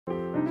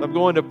So I'm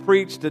going to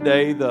preach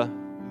today the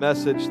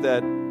message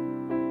that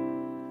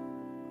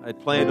I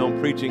planned on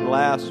preaching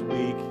last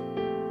week,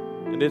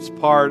 and it's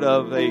part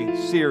of a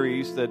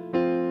series that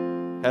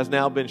has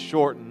now been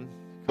shortened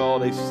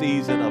called A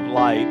Season of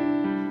Light.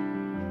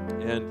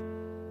 And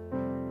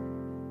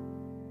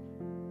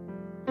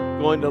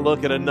I'm going to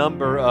look at a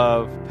number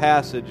of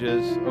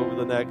passages over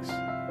the next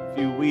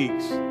few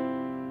weeks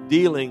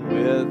dealing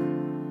with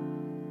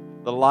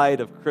the light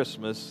of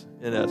Christmas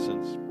in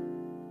essence.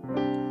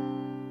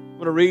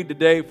 I'm going to read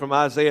today from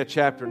Isaiah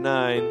chapter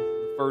 9,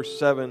 the first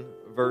 7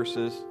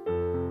 verses.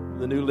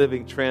 The New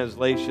Living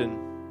Translation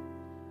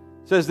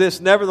says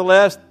this: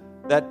 "Nevertheless,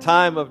 that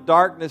time of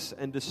darkness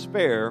and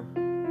despair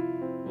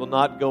will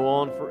not go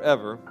on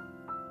forever.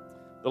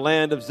 The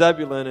land of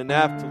Zebulun and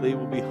Naphtali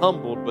will be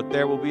humbled, but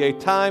there will be a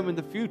time in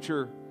the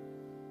future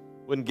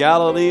when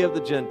Galilee of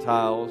the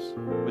Gentiles,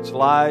 which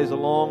lies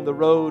along the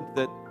road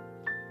that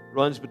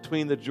runs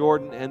between the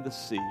Jordan and the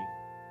sea,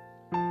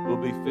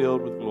 will be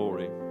filled with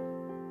glory.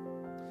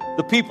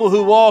 The people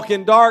who walk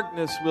in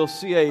darkness will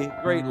see a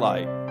great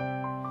light.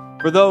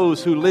 For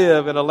those who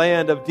live in a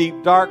land of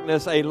deep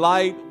darkness, a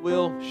light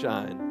will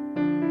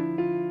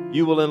shine.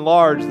 You will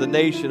enlarge the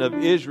nation of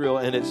Israel,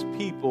 and its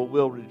people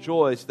will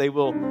rejoice. They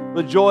will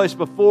rejoice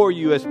before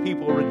you as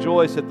people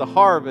rejoice at the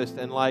harvest,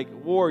 and like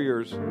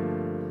warriors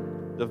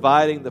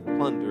dividing the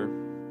plunder.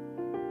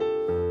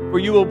 For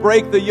you will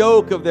break the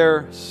yoke of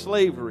their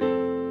slavery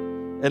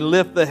and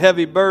lift the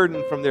heavy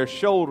burden from their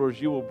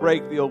shoulders. You will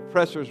break the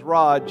oppressor's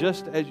rod,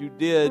 just as you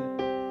did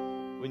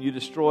when you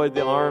destroyed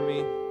the army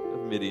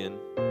of Midian.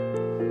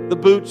 The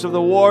boots of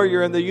the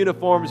warrior and the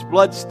uniforms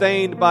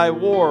blood-stained by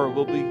war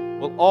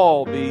will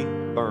all be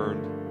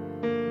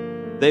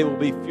burned. They will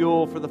be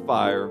fuel for the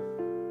fire.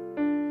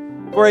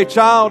 For a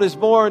child is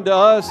born to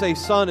us, a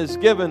son is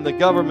given. The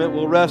government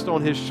will rest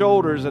on his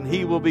shoulders, and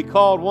he will be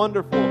called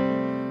Wonderful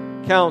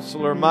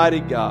Counselor, Mighty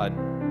God,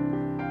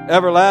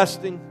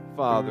 Everlasting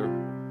Father,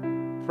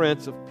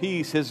 Prince of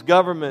Peace. His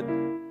government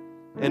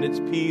and its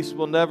peace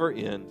will never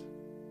end.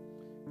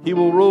 He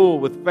will rule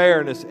with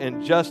fairness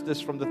and justice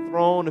from the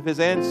throne of his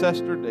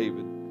ancestor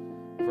David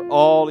for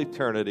all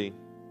eternity.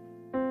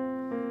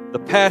 The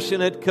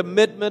passionate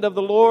commitment of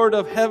the Lord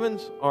of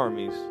heaven's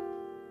armies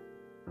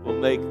will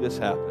make this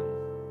happen."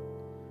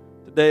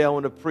 Today I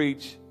want to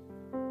preach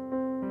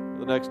for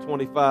the next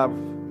 25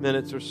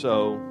 minutes or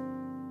so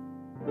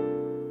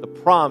the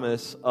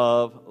promise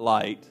of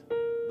light.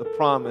 The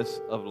promise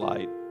of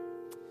light.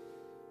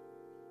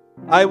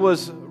 I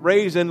was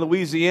raised in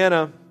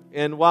Louisiana,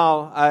 and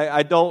while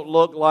I don't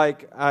look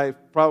like I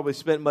probably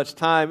spent much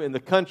time in the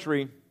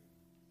country,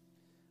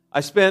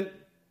 I spent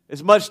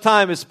as much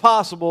time as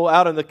possible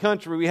out in the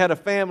country. We had a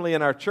family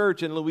in our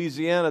church in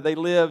Louisiana. They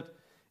lived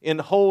in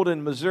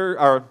Holden,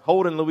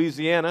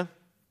 Louisiana.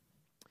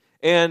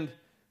 And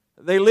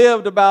they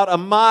lived about a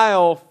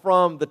mile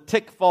from the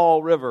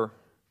Tickfall River.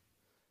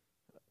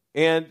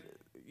 And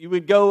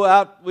we'd go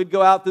out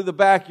through the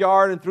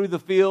backyard and through the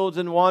fields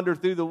and wander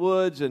through the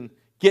woods and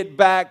get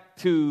back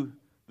to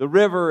the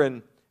river.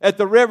 And at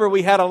the river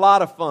we had a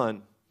lot of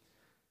fun.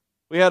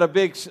 We had a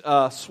big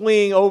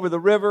swing over the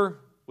river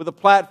with a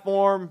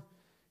platform,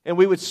 and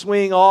we would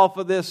swing off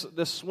of this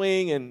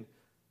swing and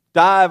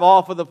dive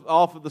off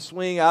of the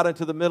swing out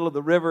into the middle of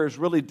the river. It's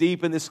really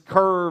deep in this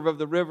curve of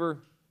the river.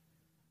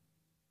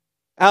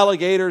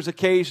 Alligators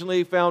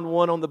occasionally, found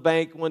one on the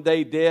bank one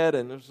day dead,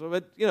 and so,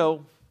 but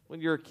when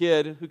you're a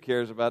kid, who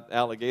cares about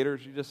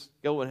alligators? You just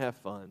go and have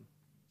fun.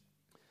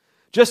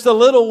 Just a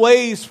little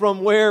ways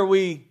from where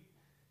we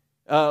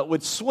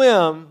would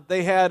swim,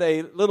 they had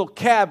a little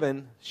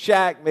cabin,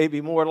 shack maybe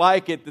more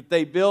like it, that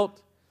they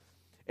built.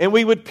 And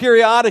we would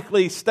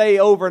periodically stay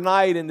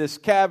overnight in this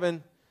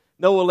cabin.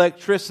 No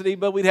electricity,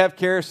 but we'd have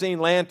kerosene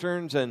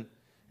lanterns. And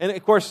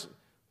of course,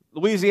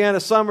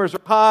 Louisiana summers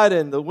are hot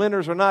and the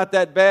winters are not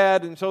that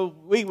bad. And so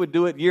we would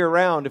do it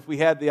year-round if we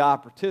had the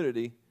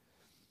opportunity.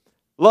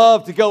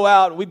 Loved to go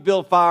out and we'd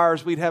build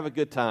fires. We'd have a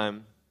good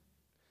time.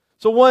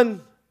 So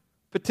one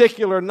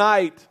particular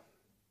night,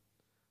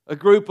 a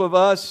group of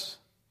us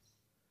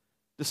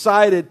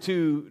decided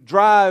to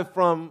drive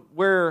from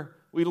where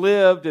we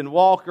lived in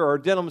Walker or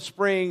Denham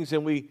Springs,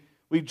 and we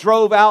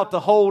drove out to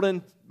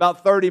Holden,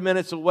 about 30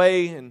 minutes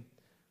away, and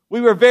we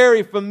were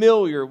very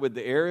familiar with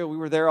the area. We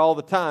were there all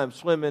the time,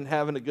 swimming,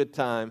 having a good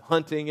time,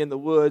 hunting in the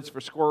woods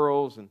for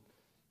squirrels. And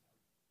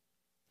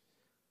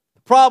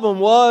the problem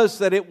was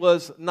that it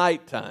was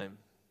nighttime.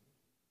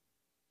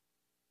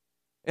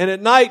 And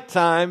at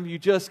nighttime, you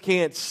just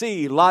can't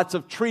see. Lots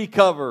of tree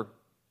cover.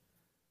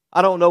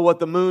 I don't know what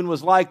the moon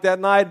was like that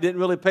night. Didn't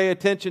really pay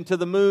attention to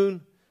the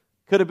moon.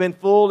 Could have been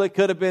full. It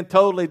could have been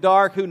totally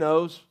dark. Who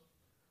knows?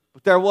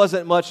 But there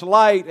wasn't much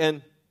light.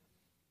 And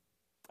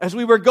as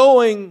we were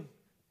going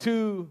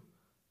to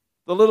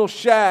the little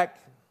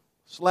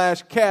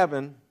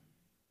shack/cabin,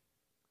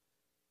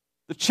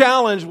 the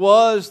challenge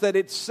was that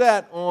it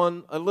sat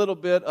on a little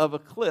bit of a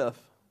cliff.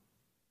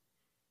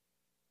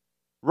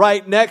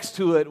 Right next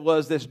to it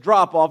was this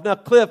drop-off. Now,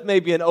 cliff may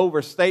be an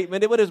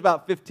overstatement. It was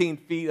about 15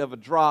 feet of a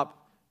drop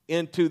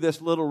into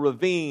this little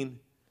ravine.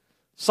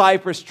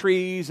 cypress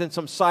trees and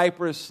some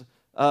cypress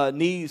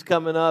knees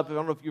coming up. I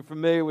don't know if you're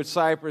familiar with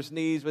cypress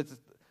knees, but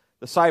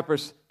the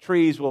cypress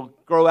trees will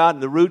grow out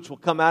and the roots will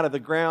come out of the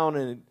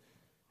ground.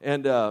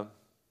 And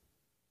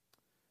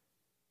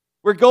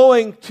we're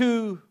going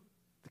to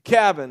the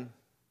cabin.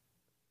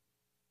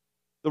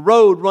 The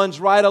road runs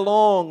right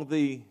along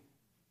the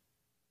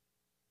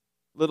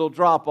little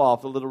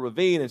drop-off, the little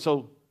ravine. And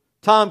so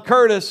Tom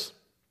Curtis,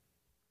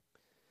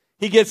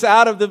 he gets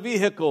out of the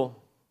vehicle,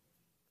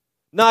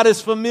 not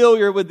as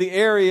familiar with the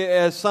area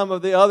as some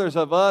of the others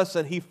of us,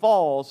 and he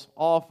falls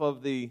off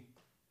of the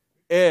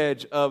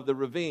edge of the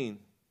ravine.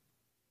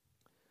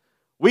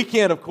 We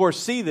can't, of course,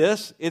 see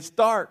this. It's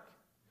dark.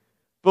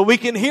 But we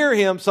can hear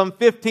him some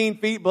 15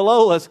 feet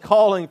below us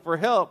calling for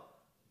help.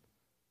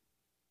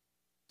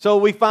 So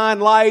we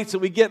find lights,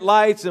 and we get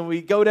lights, and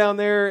we go down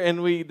there,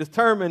 and we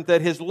determine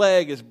that his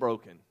leg is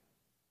broken.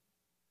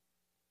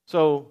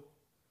 So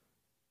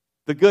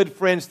the good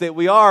friends that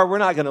we are, we're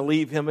not going to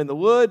leave him in the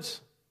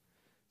woods.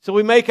 So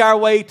we make our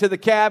way to the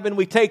cabin.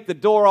 We take the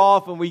door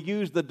off, and we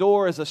use the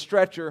door as a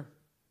stretcher.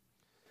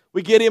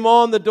 We get him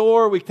on the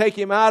door. We take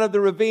him out of the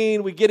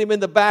ravine. We get him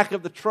in the back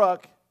of the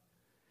truck.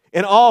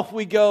 And off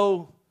we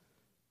go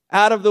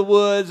out of the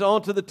woods,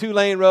 onto the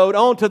 2-lane road,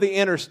 onto the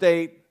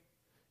interstate.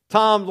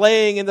 Tom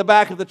laying in the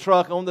back of the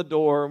truck on the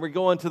door, and we're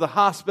going to the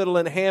hospital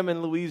in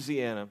Hammond,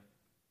 Louisiana.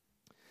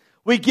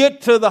 We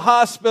get to the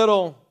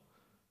hospital.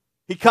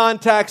 He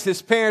contacts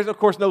his parents. Of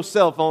course, no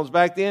cell phones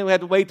back then. We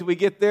had to wait till we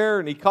get there,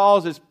 and he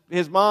calls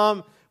his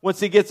mom. Once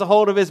he gets a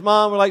hold of his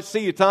mom, we're like,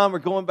 see you, Tom. We're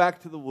going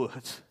back to the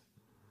woods.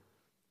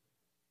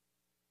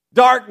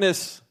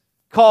 Darkness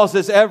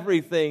causes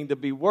everything to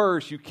be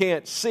worse. You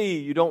can't see.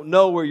 You don't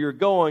know where you're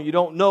going. You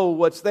don't know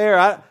what's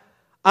there.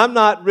 I'm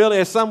not really,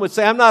 as some would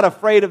say, I'm not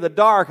afraid of the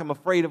dark. I'm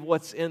afraid of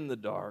what's in the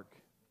dark.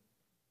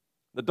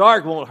 The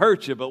dark won't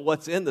hurt you, but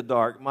what's in the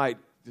dark might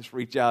just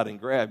reach out and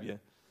grab you.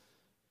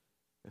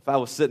 If I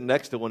was sitting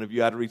next to one of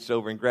you, I'd reach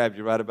over and grab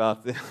you right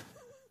about then.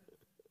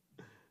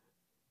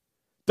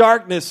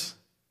 Darkness.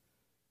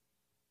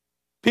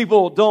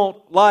 People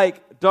don't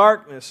like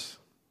darkness.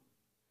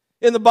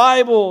 In the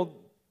Bible,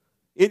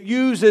 it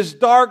uses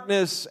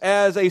darkness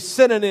as a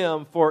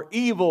synonym for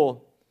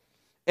evil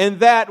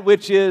and that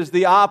which is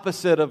the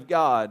opposite of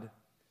God.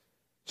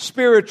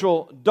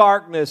 Spiritual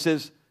darkness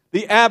is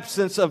the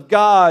absence of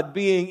God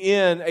being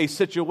in a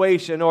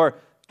situation, or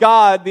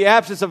the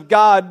absence of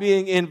God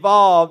being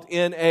involved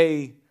in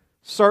a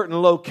certain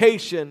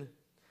location.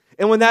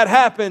 And when that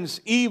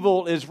happens,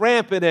 evil is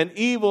rampant and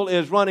evil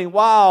is running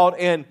wild,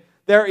 and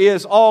there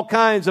is all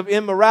kinds of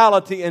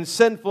immorality and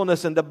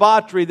sinfulness and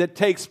debauchery that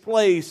takes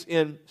place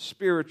in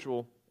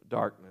spiritual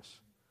darkness.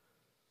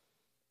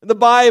 In the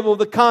Bible,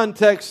 the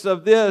context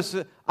of this,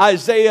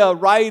 Isaiah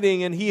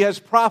writing, and he has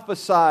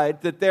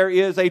prophesied that there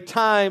is a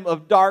time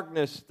of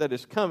darkness that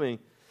is coming.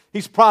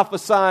 He's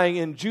prophesying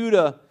in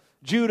Judah.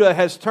 Judah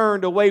has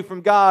turned away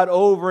from God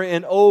over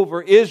and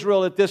over.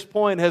 Israel at this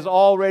point has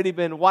already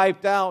been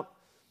wiped out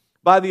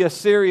by the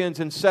Assyrians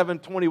in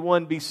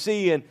 721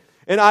 BC.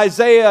 And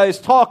Isaiah is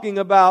talking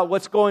about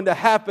what's going to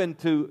happen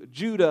to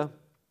Judah.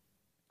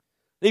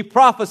 He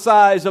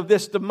prophesies of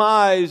this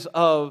demise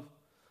of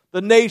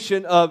the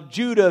nation of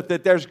Judah,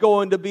 that there's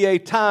going to be a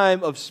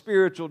time of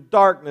spiritual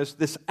darkness,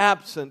 this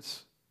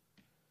absence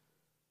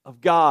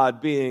of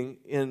God being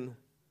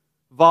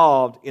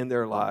involved in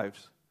their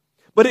lives.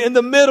 But in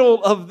the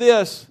middle of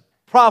this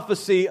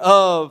prophecy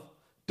of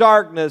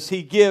darkness,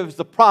 he gives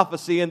the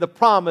prophecy and the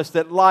promise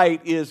that light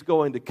is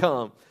going to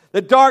come.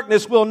 The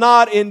darkness will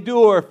not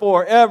endure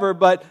forever,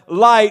 but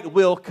light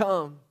will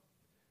come.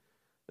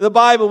 The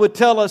Bible would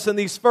tell us in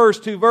these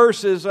first 2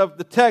 verses of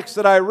the text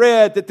that I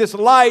read that this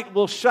light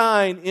will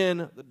shine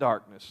in the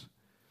darkness.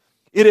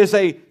 It is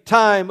a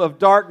time of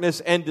darkness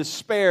and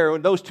despair,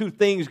 when those two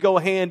things go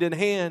hand in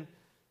hand.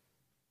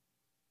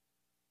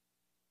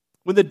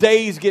 When the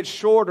days get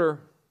shorter,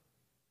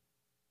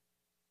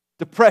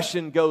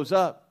 depression goes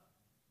up.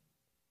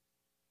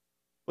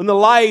 When the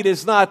light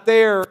is not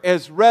there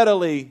as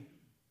readily,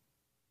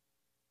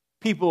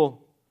 people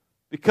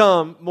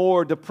become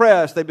more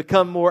depressed. They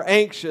become more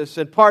anxious.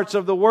 In parts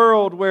of the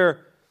world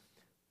where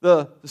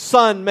the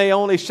sun may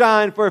only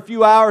shine for a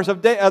few hours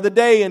of the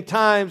day in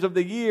times of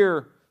the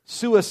year,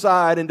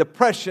 suicide and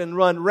depression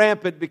run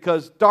rampant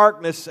because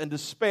darkness and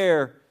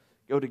despair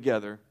go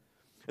together.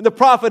 And the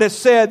prophet has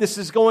said this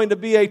is going to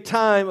be a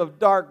time of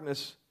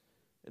darkness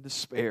and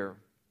despair.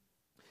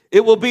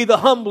 It will be the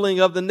humbling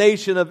of the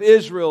nation of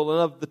Israel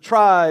and of the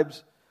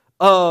tribes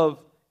of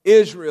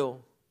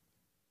Israel.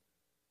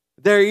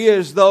 There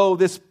is, though,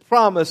 this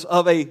promise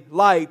of a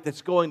light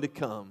that's going to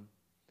come.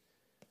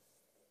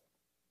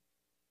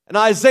 And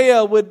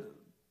Isaiah would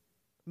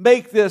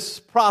make this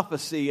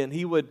prophecy, and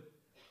he would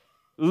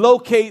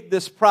locate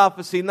this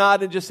prophecy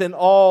not just in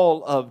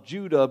all of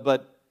Judah,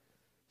 but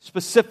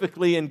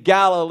specifically in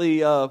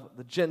Galilee of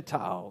the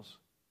Gentiles.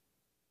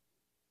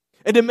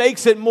 And it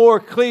makes it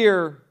more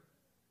clear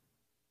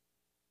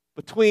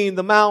between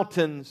the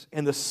mountains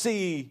and the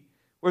sea,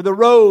 where the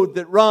road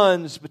that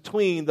runs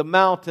between the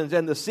mountains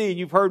and the sea.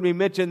 You've heard me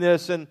mention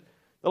this in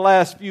the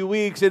last few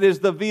weeks. It is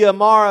the Via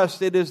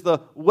Maris. It is the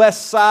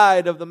west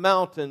side of the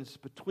mountains,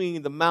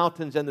 between the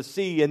mountains and the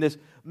sea. And this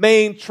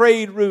main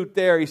trade route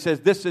there, he says,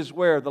 this is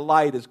where the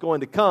light is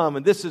going to come,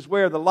 and this is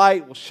where the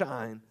light will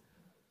shine.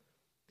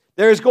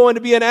 There is going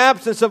to be an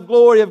absence of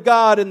glory of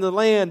God in the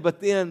land,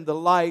 but then the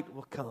light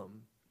will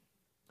come.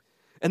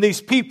 And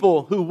these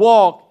people who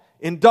walk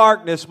in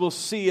darkness will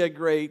see a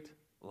great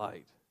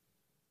light.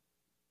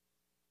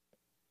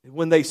 And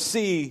when they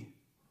see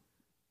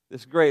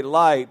this great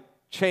light,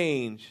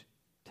 change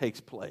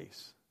takes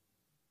place.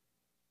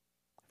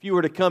 If you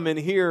were to come in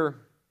here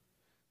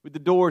with the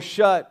doors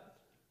shut,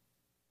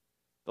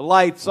 the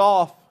lights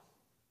off,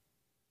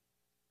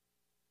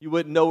 you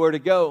wouldn't know where to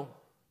go.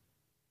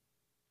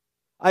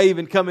 I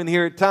even come in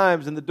here at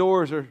times and the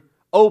doors are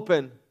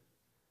open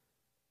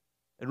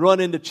and run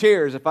into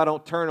chairs if I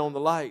don't turn on the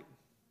light.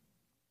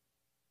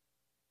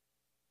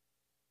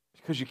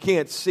 Because you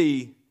can't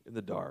see in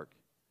the dark.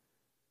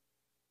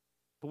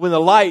 But when the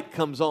light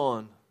comes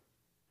on,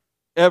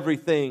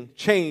 everything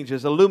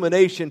changes.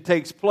 Illumination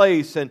takes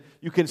place and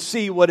you can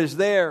see what is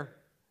there.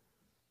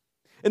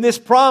 And this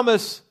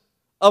promise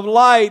of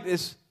light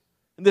is,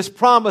 and this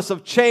promise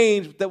of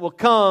change that will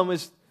come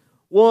is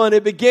one,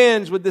 it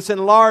begins with this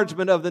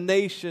enlargement of the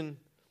nation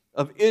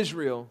of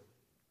Israel.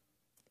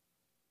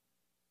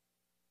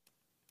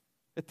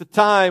 At the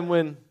time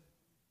when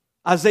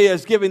Isaiah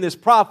is giving this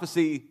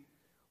prophecy,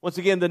 once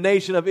again, the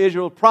nation of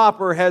Israel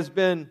proper has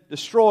been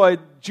destroyed.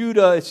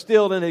 Judah is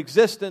still in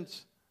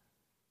existence.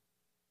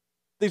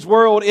 These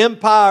world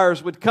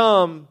empires would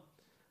come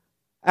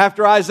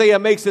after Isaiah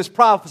makes this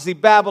prophecy.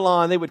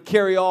 Babylon, they would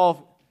carry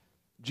off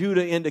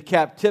Judah into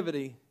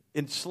captivity,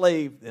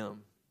 enslave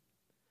them.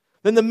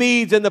 Then the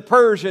Medes and the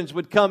Persians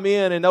would come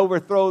in and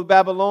overthrow the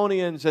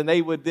Babylonians, and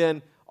they would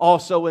then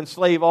also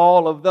enslave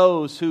all of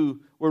those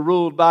who were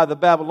ruled by the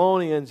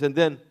Babylonians. And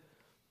then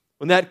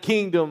when that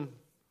kingdom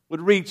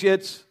would reach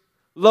its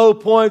low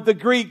point, the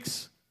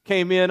Greeks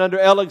came in under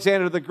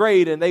Alexander the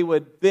Great, and they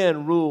would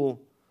then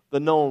rule the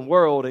known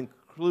world,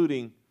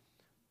 including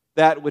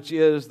that which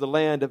is the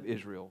land of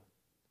Israel.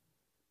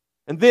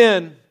 And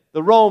then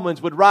the Romans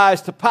would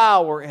rise to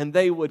power, and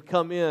they would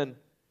come in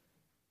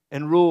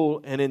and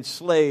rule and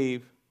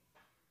enslave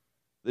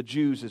the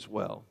Jews as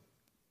well.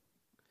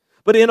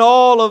 But in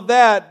all of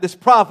that, this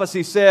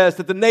prophecy says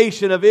that the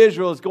nation of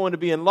Israel is going to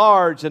be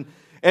enlarged, and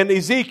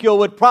Ezekiel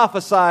would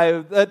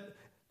prophesy that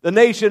the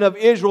nation of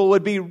Israel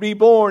would be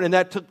reborn, and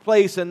that took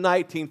place in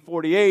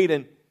 1948.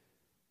 And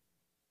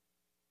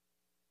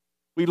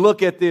we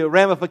look at the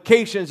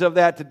ramifications of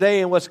that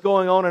today and what's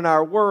going on in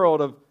our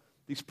world, of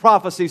these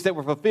prophecies that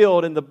were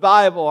fulfilled in the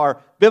Bible,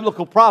 are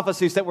biblical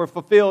prophecies that were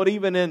fulfilled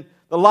even in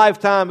the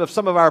lifetime of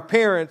some of our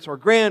parents or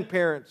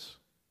grandparents.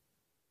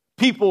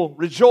 People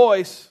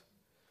rejoice.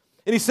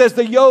 And he says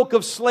the yoke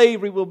of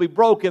slavery will be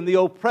broken. The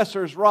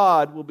oppressor's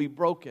rod will be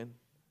broken.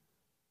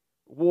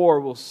 War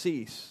will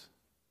cease.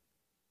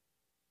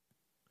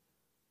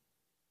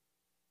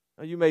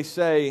 Now you may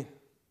say,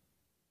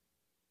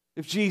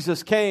 if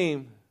Jesus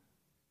came,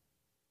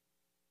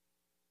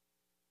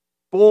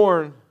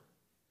 born in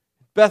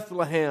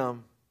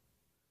Bethlehem,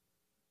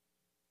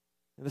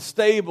 in a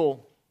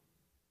stable,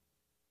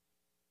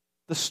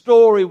 the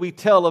story we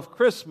tell of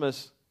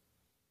Christmas,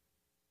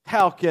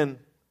 how can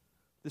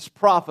this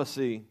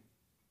prophecy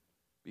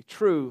be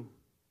true?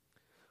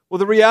 Well,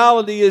 the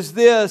reality is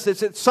this, is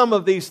that some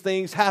of these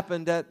things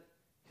happened at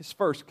His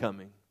first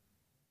coming.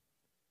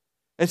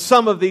 And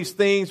some of these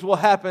things will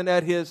happen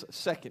at His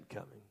second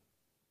coming.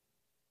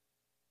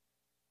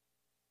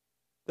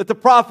 That the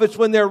prophets,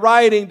 when they're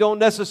writing, don't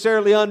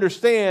necessarily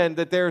understand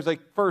that there's a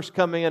first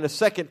coming and a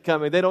second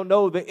coming. They don't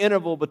know the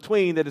interval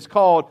between that is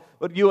called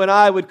what you and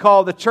I would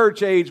call the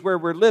church age where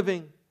we're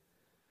living.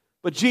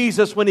 But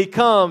Jesus, when He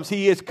comes,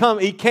 He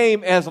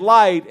came as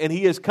light, and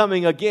He is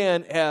coming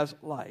again as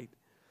light.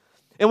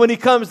 And when He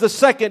comes the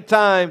second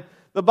time,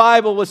 the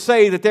Bible would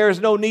say that there is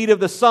no need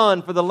of the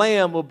sun, for the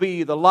Lamb will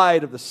be the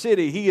light of the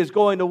city. He is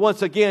going to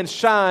once again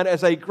shine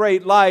as a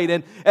great light.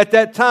 And at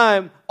that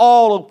time,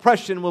 all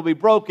oppression will be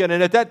broken.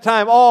 And at that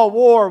time, all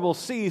war will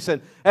cease.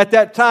 And at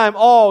that time,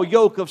 all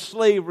yoke of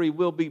slavery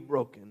will be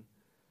broken.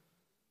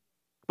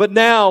 But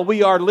now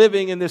we are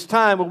living in this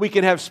time where we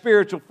can have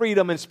spiritual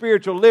freedom and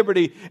spiritual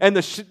liberty, and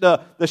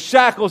the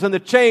shackles and the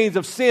chains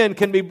of sin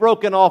can be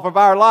broken off of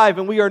our life,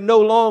 and we are no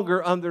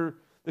longer under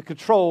the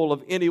control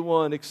of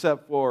anyone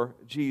except for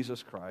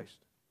Jesus Christ.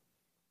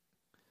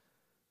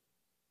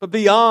 But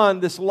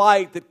beyond this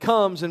light that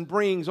comes and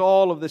brings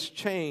all of this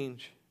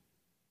change,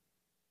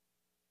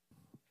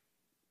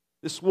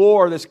 this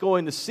war that's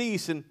going to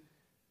cease, and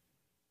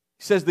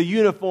he says the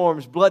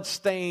uniforms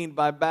blood-stained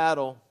by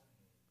battle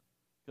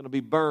going to be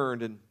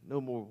burned and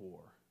no more war.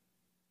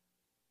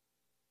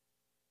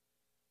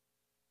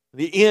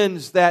 He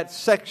ends that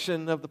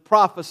section of the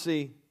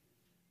prophecy,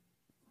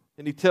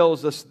 and he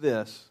tells us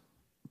this,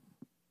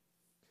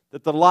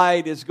 that the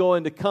light is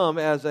going to come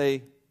as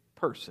a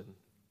person.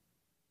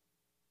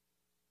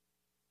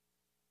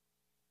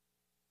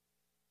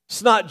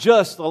 It's not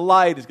just the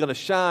light is going to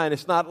shine.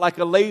 It's not like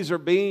a laser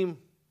beam.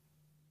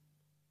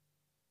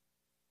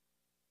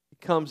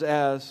 comes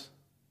as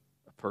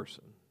a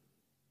person.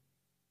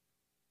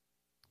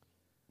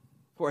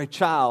 For a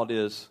child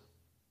is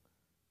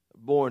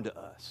born to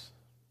us.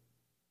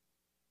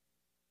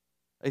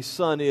 A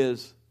son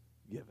is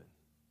given.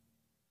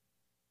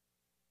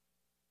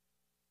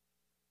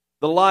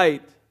 The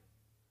light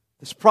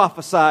is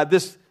prophesied.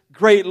 This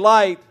great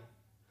light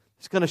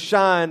is going to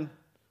shine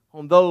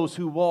on those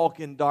who walk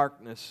in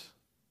darkness.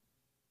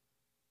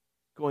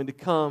 Going to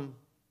come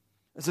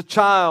as a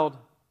child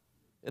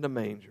in a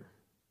manger.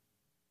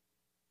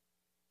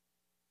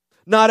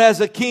 Not as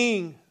a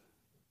king,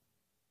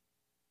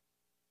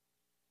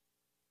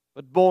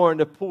 but born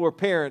to poor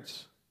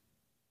parents.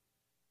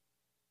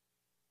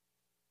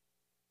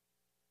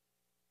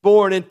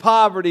 Born in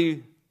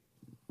poverty,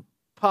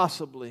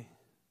 possibly.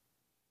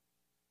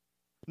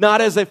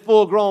 Not as a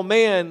full-grown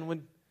man.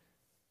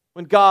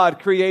 When God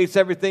creates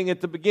everything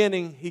at the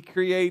beginning, He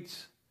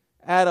creates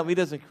Adam. He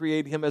doesn't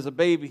create him as a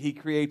baby. He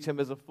creates him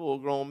as a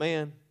full-grown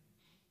man.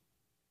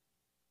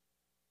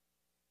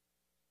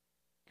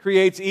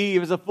 Creates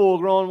Eve as a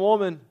full-grown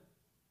woman.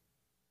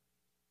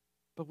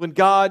 But when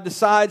God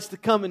decides to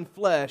come in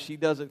flesh, He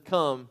doesn't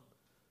come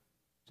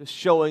just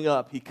showing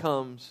up. He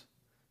comes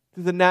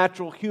through the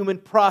natural human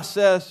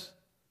process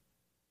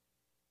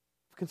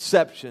of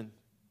conception.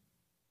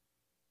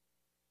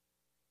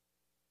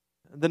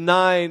 The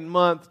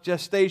 9-month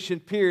gestation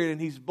period,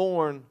 and He's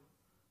born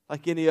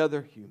like any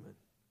other human.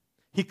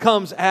 He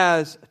comes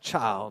as a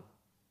child.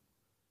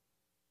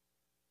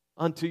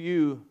 Unto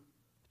you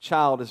a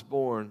child is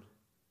born,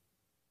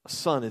 a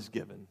son is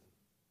given.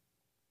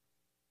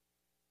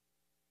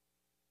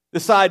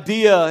 This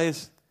idea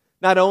is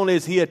not only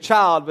is He a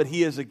child, but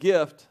He is a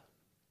gift.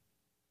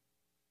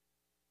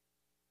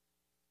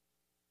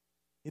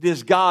 It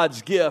is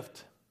God's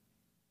gift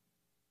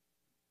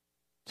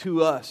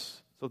to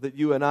us so that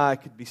you and I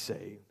could be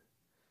saved.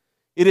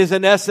 It is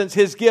in essence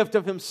His gift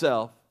of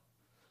Himself.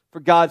 For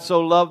God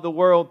so loved the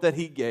world that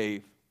He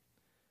gave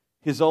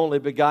His only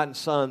begotten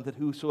Son, that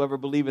whosoever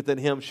believeth in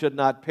Him should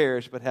not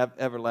perish but have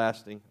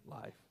everlasting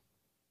life.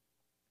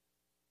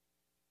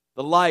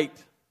 The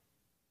light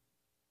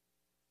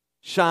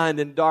shined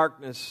in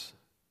darkness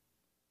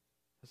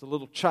as a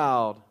little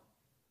child.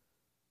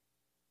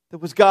 That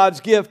was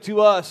God's gift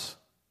to us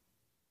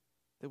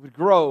that would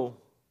grow,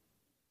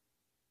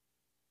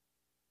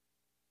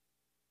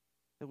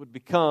 that would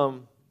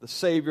become the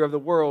Savior of the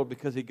world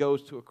because He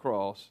goes to a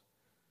cross,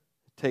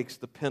 takes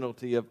the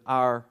penalty of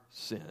our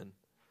sin,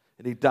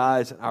 and He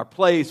dies in our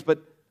place. But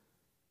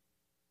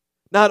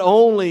not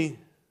only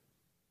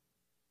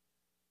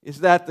is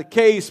that the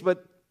case,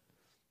 but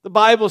the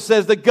Bible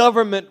says the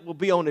government will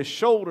be on His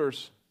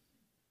shoulders.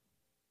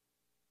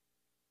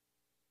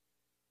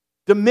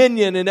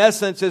 Dominion, in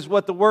essence, is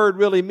what the word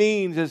really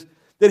means, is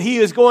that He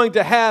is going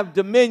to have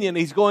dominion.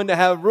 He's going to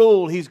have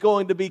rule. He's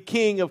going to be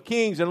King of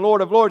kings and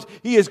Lord of lords.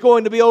 He is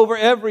going to be over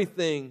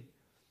everything.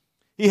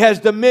 He has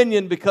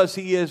dominion because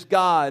He is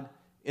God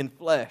in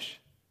flesh.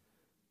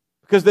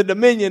 Because the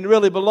dominion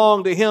really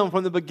belonged to Him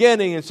from the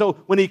beginning. And so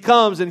when He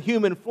comes in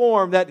human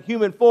form, that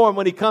human form,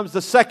 when He comes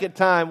the second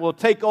time, will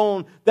take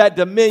on that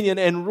dominion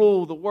and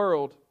rule the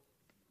world.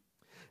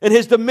 And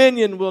His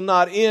dominion will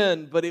not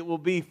end, but it will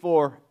be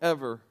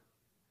forever.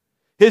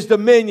 His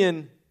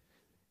dominion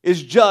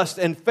is just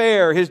and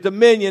fair. His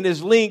dominion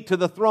is linked to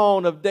the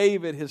throne of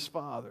David, His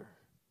father.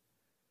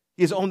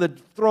 He is on the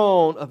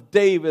throne of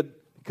David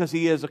because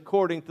He is,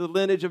 according to the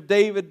lineage of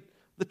David,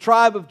 the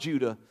tribe of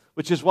Judah,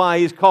 which is why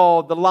He's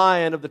called the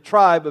Lion of the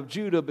tribe of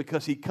Judah,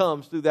 because He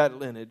comes through that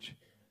lineage.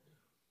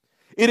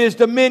 It is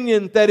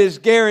dominion that is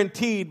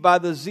guaranteed by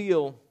the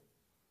zeal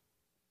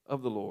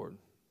of the Lord.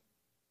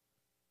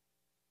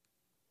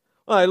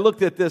 Well, I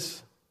looked at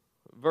this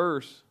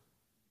verse.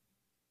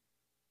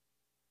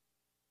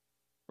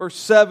 Verse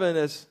 7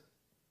 is,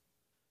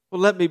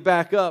 well, let me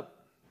back up.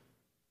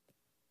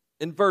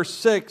 In verse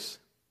 6,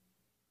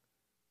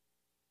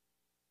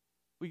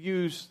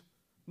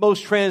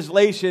 most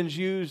translations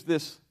use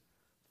this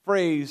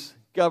phrase,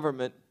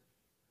 government.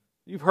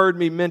 You've heard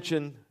me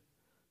mention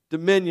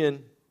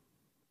dominion.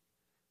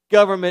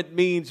 Government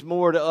means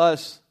more to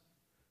us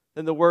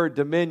than the word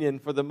dominion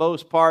for the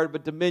most part,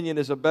 but dominion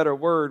is a better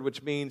word,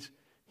 which means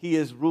He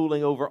is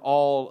ruling over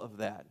all of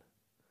that.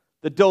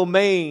 The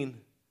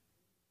domain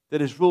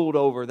that is ruled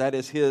over, that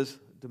is His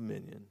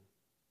dominion.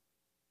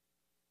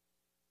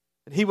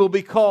 And He will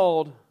be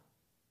called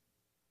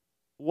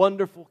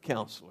Wonderful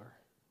Counselor,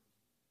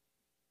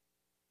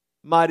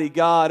 Mighty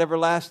God,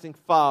 Everlasting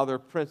Father,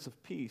 Prince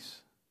of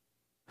Peace.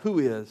 Who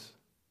is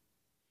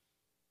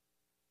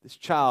this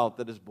child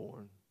that is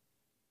born?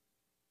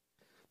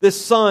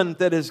 This Son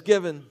that is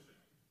given.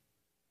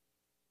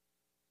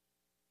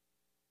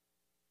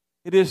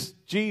 It is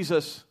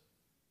Jesus,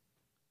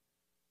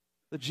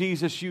 the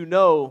Jesus you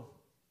know.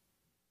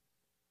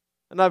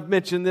 And I've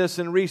mentioned this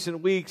in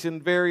recent weeks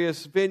in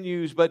various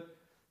venues, but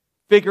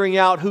figuring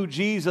out who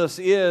Jesus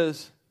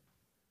is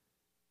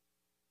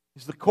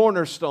the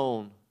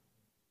cornerstone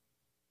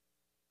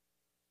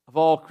of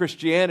all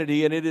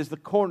Christianity, and it is the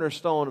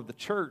cornerstone of the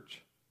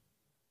church.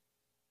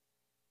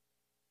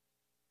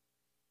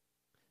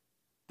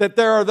 That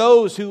there are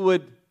those who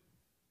would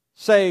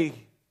say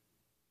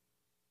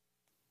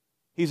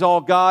He's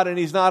all God and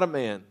He's not a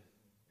man.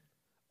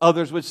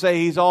 Others would say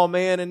He's all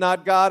man and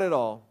not God at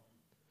all.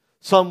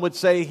 Some would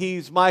say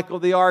He's Michael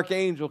the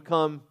archangel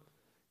come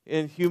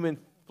in human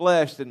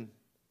flesh and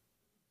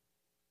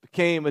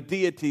became a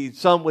deity.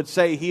 Some would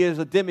say He is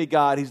a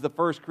demigod. He's the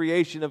first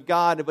creation of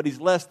God, but He's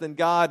less than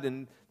God,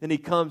 and then He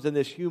comes in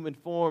this human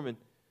form. And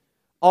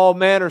all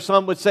manner.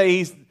 Some would say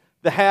He's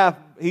the half,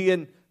 He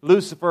and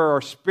Lucifer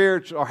are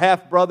spiritual, or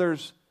half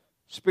brothers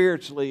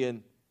spiritually,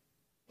 and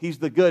He's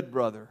the good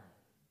brother.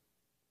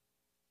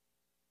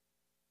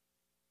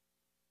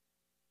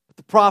 But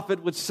the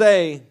prophet would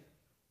say,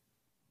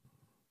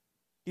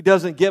 He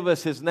doesn't give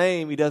us His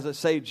name. He doesn't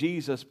say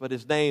Jesus, but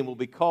His name will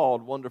be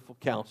called Wonderful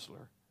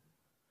Counselor,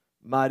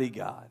 Mighty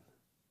God,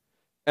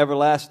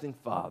 Everlasting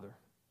Father,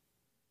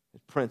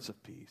 and Prince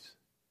of Peace.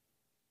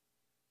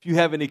 If you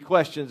have any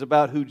questions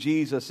about who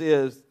Jesus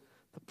is,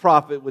 the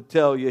prophet would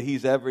tell you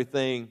He's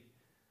everything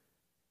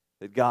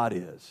that God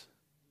is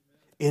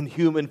in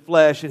human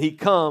flesh. And He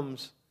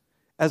comes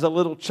as a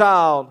little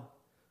child,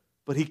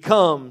 but He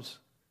comes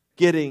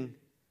getting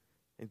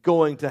and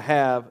going to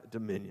have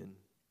dominion.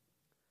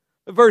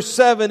 In verse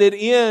 7, it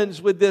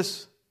ends with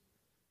this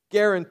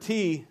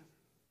guarantee.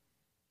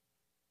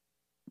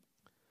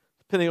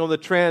 Depending on the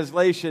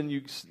translation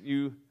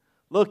you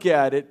look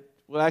at it,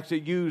 will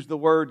actually use the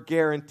word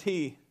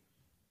guarantee.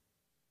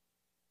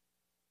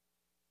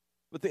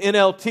 But the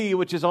NLT,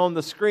 which is on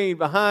the screen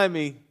behind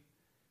me,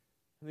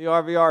 the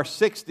RVR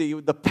 60,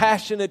 the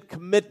passionate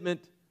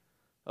commitment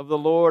of the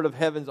Lord of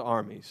heaven's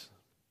armies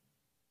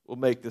will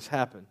make this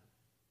happen.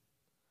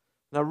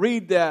 Now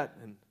read that,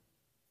 and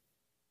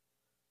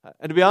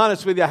to be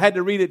honest with you, I had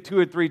to read it 2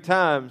 or 3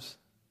 times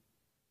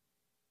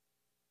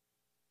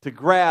to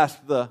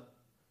grasp the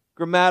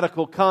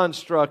grammatical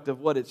construct of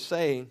what it's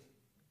saying.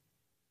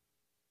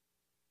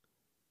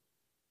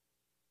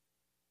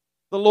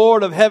 The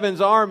Lord of heaven's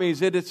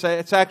armies, it's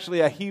actually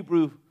a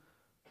Hebrew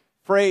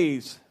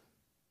phrase.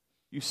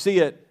 You see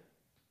it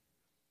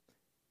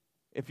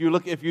if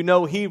you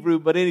know Hebrew,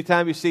 but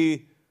anytime you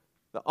see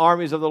the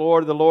armies of the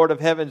Lord of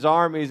heaven's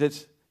armies,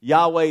 it's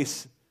Yahweh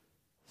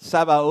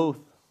Sabaoth.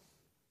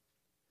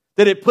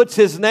 That it puts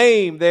His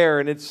name there,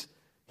 and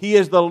He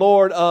is the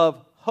Lord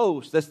of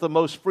hosts. That's the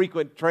most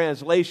frequent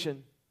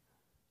translation.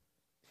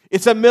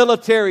 It's a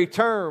military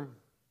term.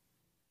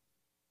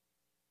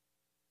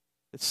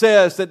 It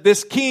says that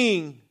this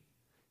king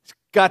has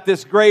got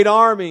this great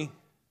army,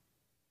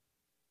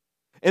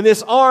 and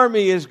this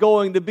army is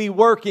going to be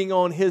working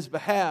on his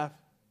behalf.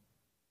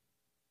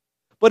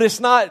 But it's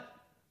not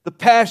the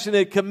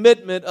passionate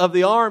commitment of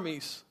the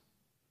armies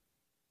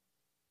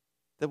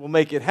that will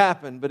make it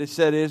happen, but it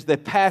said it is the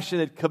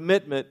passionate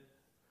commitment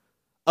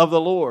of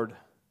the Lord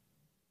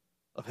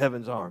of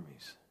heaven's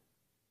armies.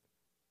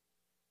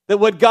 That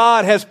what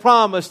God has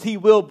promised He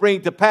will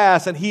bring to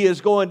pass, and He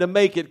is going to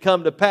make it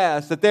come to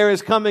pass. That there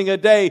is coming a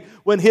day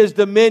when His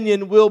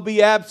dominion will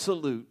be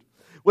absolute.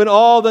 When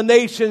all the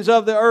nations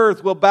of the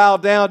earth will bow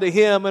down to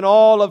Him, and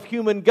all of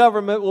human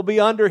government will be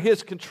under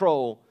His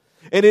control.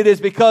 And it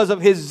is because of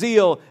His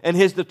zeal and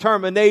His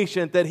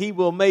determination that He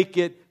will make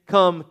it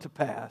come to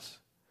pass.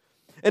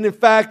 And in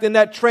fact, in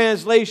that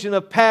translation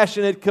of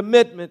passionate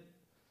commitment,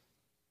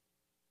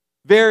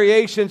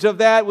 variations of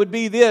that would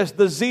be this: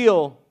 the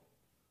zeal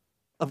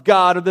of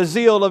God, or the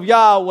zeal of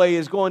Yahweh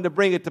is going to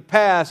bring it to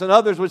pass. And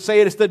others would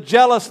say it's the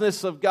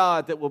jealousness of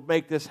God that will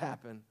make this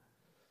happen.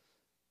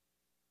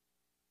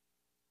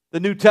 The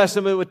New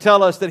Testament would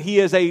tell us that He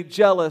is a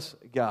jealous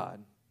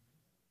God,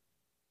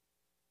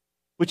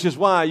 which is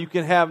why you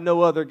can have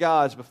no other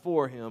gods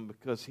before Him,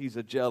 because He's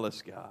a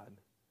jealous God.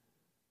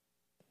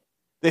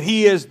 That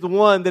He is the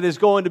one that is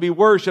going to be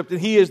worshiped,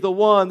 and He is the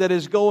one that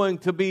is going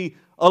to be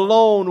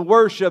alone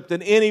worshiped,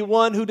 and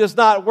anyone who does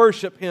not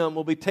worship Him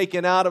will be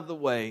taken out of the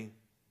way.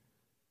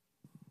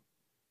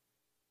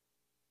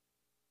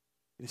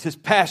 It's His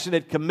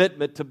passionate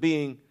commitment to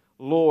being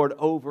Lord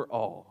over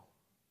all.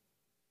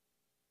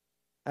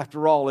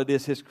 After all, it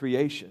is His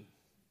creation.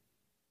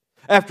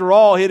 After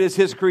all, it is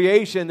His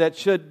creation that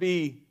should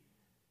be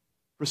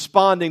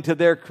responding to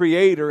their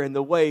Creator in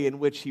the way in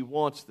which He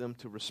wants them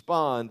to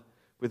respond,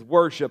 with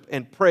worship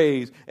and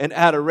praise and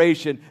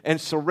adoration and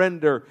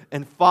surrender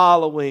and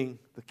following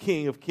the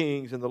King of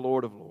Kings and the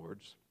Lord of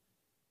Lords.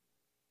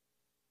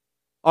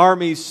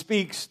 Armies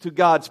speaks to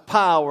God's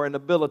power and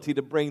ability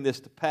to bring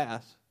this to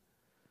pass.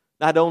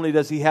 Not only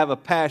does He have a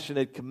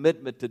passionate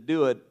commitment to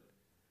do it,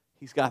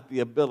 He's got the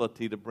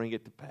ability to bring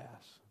it to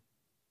pass.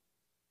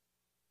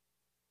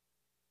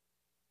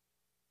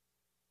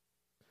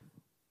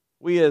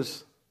 We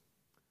as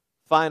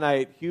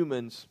finite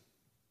humans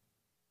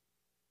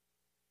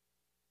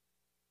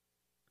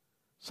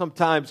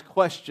sometimes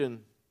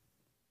question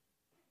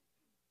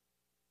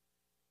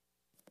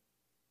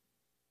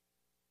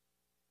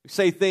we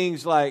say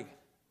things like,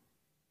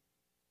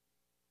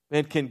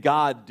 man, can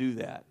God do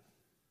that?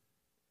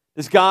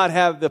 Does God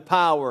have the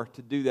power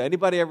to do that?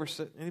 Anybody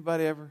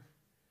ever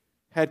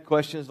had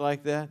questions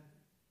like that?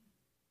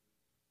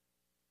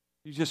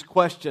 You just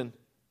question,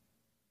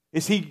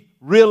 is He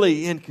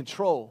really in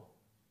control?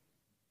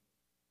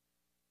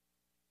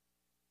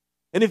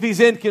 And if He's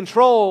in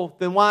control,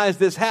 then why is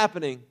this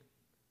happening?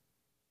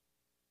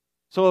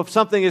 So if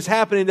something is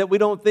happening that we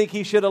don't think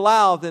He should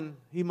allow, then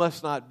He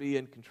must not be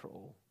in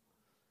control.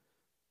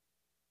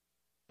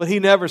 But He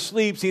never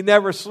sleeps, He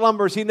never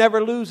slumbers, He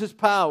never loses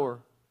power.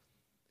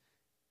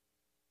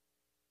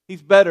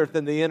 He's better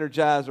than the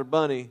Energizer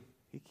Bunny.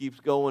 He keeps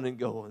going and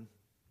going.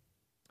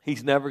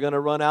 He's never going to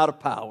run out of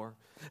power.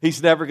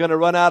 He's never going to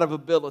run out of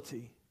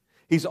ability.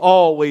 He's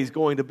always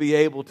going to be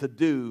able to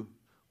do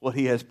what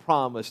He has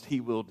promised He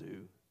will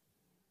do.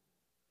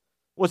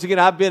 Once again,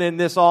 I've been in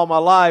this all my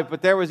life,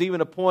 but there was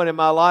even a point in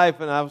my life,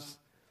 and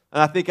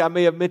I think I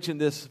may have mentioned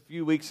this a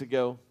few weeks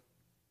ago.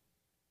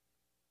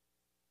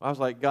 I was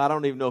like, God, I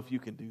don't even know if You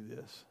can do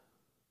this.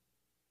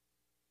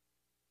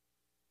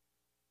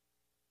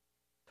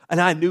 And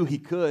I knew He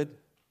could.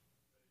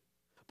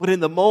 But in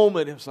the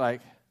moment, it was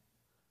like,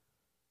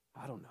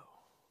 I don't know.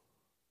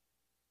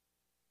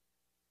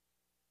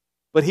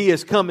 But He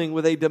is coming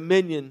with a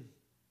dominion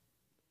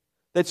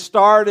that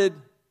started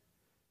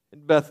in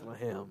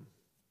Bethlehem,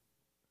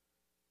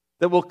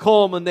 that will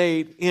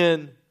culminate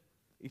in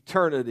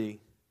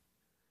eternity,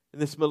 in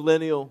this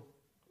millennial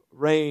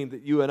reign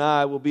that you and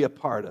I will be a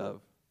part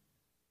of.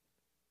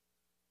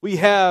 We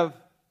have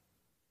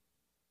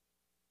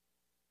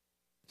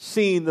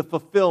seen the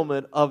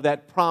fulfillment of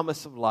that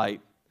promise of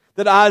light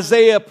that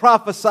Isaiah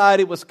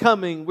prophesied it was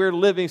coming. We're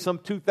living some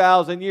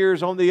 2,000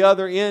 years on the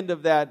other end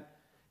of that,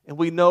 and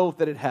we know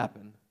that it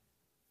happened.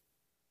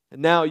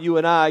 And now you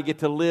and I get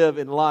to live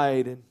in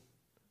light and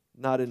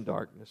not in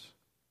darkness.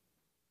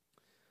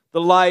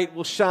 The light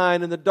will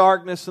shine in the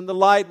darkness, and the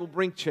light will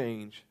bring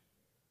change.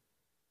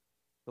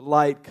 The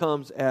light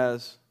comes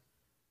as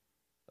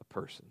a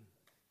person.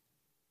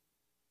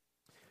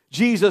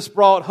 Jesus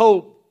brought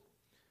hope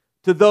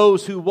to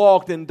those who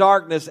walked in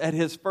darkness at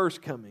His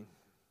first coming.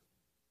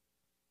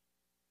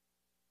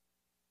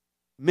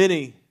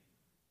 Many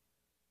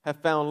have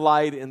found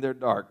light in their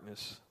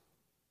darkness.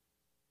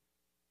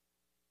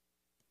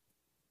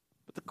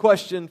 But the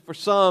question for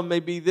some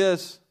may be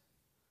this: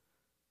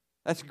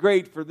 that's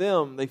great for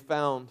them, they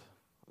found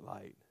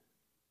light.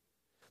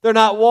 They're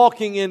not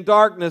walking in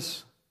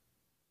darkness.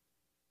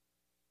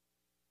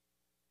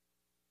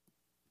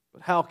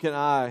 But how can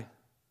I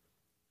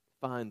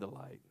find the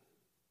light?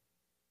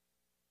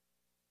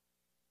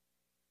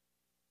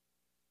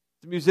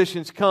 The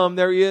musicians come,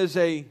 there is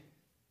a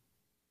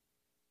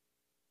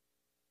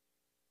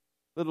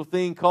little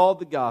thing called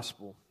the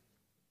gospel,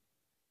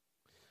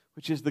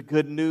 which is the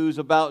good news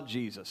about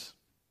Jesus.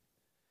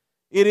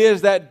 It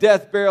is that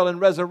death, burial, and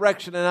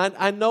resurrection. And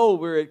I know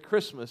we're at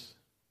Christmas.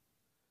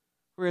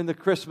 We're in the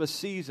Christmas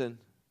season.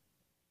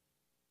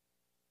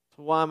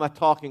 So why am I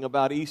talking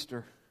about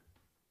Easter?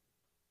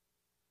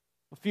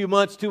 A few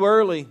months too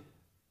early.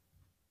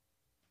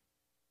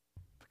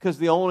 Because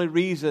the only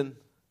reason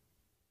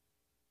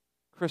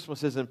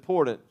Christmas is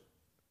important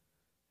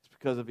is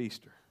because of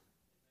Easter.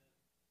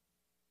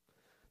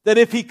 That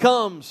if He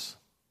comes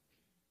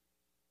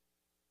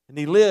and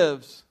He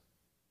lives,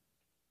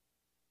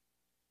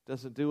 it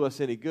doesn't do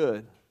us any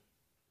good.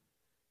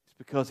 It's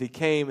because He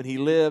came and He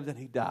lived and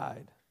He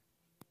died.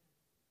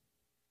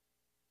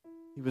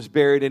 He was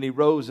buried and He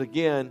rose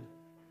again,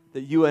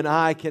 that you and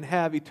I can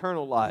have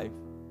eternal life.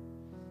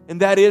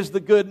 And that is the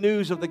good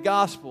news of the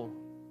gospel.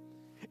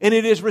 And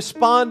it is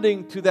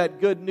responding to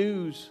that good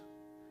news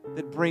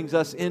that brings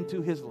us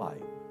into His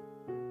light.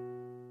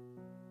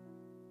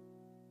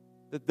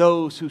 That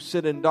those who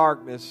sit in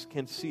darkness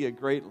can see a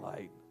great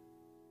light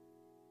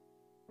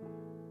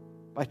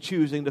by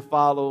choosing to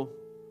follow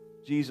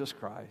Jesus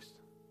Christ.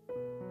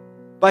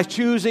 By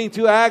choosing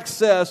to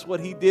access what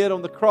He did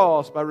on the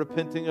cross by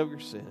repenting of your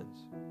sins.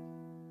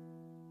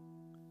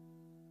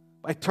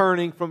 By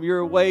turning from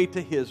your way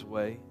to His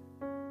way.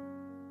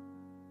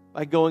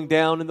 By going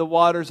down in the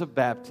waters of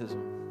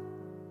baptism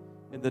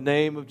in the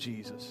name of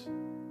Jesus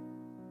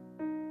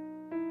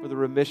for the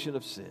remission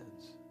of sins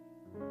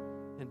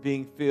and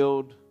being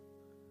filled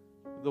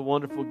with the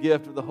wonderful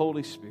gift of the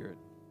Holy Spirit.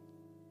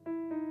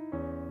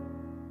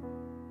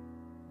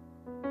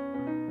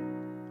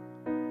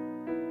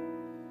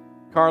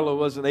 Carla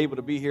wasn't able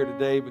to be here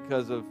today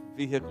because of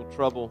vehicle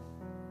trouble.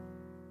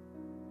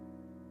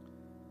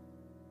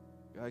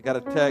 I got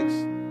a text.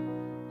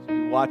 She'll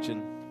be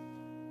watching.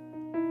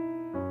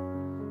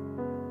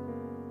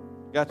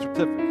 Got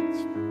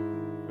certificates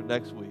for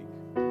next week.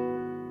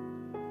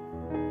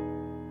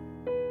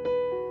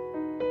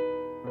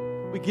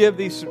 We give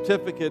these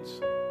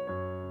certificates.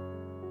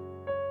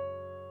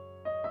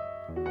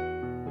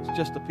 It's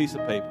just a piece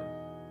of paper.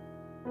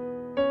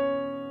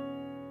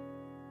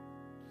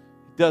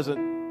 It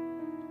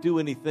doesn't do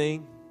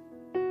anything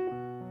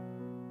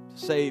to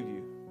save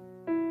you.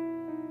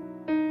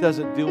 It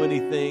doesn't do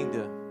anything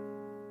to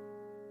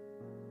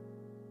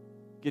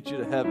get you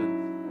to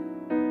heaven.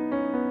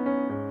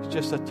 It's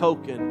just a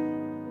token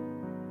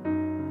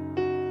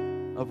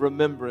of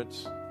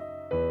remembrance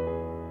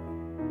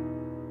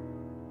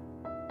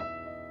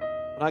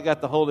When I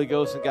got the Holy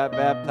Ghost and got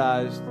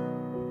baptized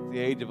at the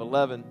age of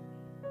 11,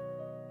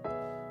 I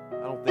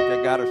don't think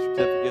I got a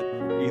certificate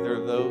for either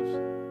of those.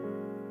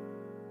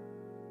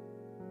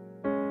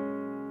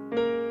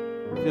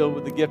 Filled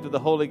with the gift of the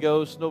Holy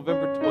Ghost,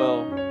 November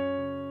 12,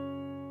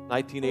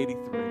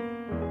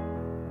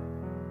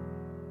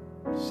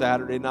 1983.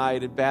 Saturday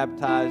night, and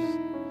baptized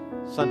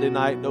Sunday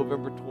night,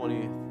 November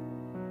 20th,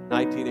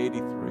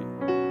 1983.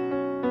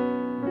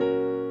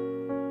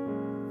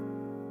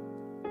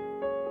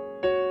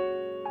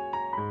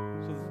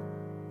 So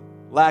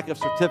lack of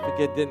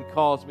certificate didn't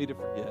cause me to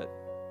forget.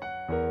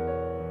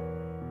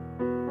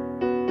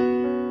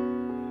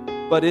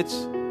 But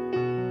it's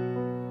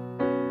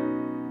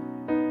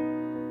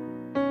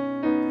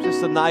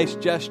just a nice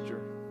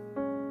gesture.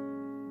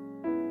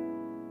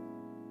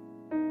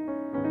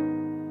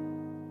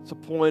 It's a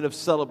point of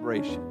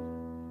celebration.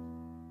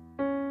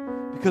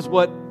 Because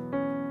what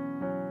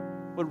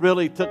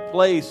really took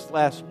place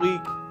last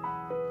week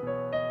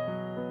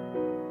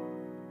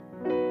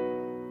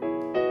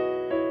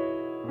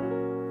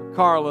for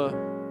Carla,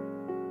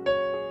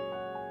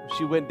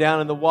 she went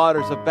down in the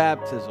waters of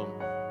baptism.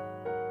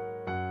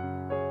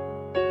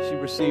 She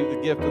received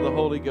the gift of the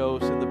Holy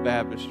Ghost in the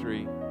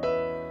baptistry.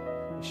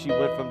 She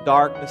went from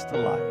darkness to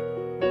light.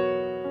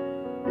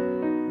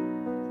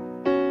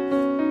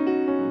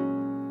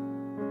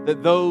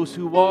 That those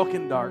who walk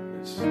in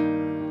darkness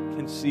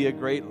can see a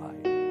great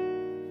light.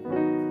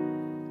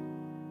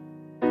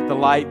 But the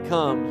light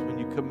comes when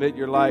you commit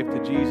your life to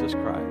Jesus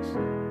Christ.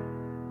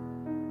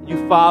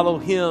 You follow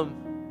Him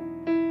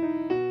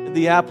in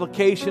the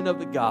application of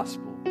the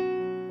gospel.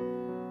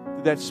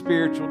 Through that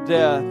spiritual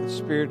death, a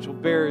spiritual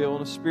burial,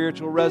 and a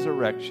spiritual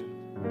resurrection.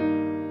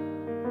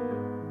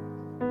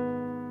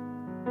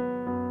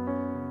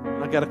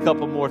 And I got a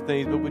couple more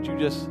things, but would you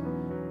just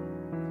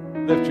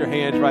lift your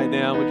hands right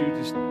now? Would you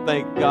just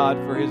thank God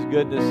for His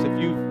goodness?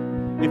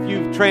 If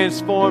you've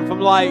transformed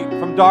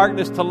from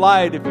darkness to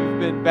light, if you've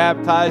been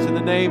baptized in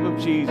the name of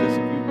Jesus, if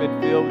you've been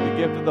filled with the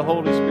gift of the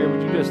Holy Spirit,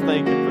 would you just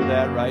thank Him for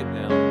that right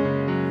now?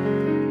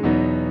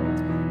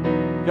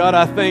 God,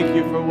 I thank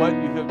You for what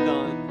You have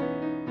done.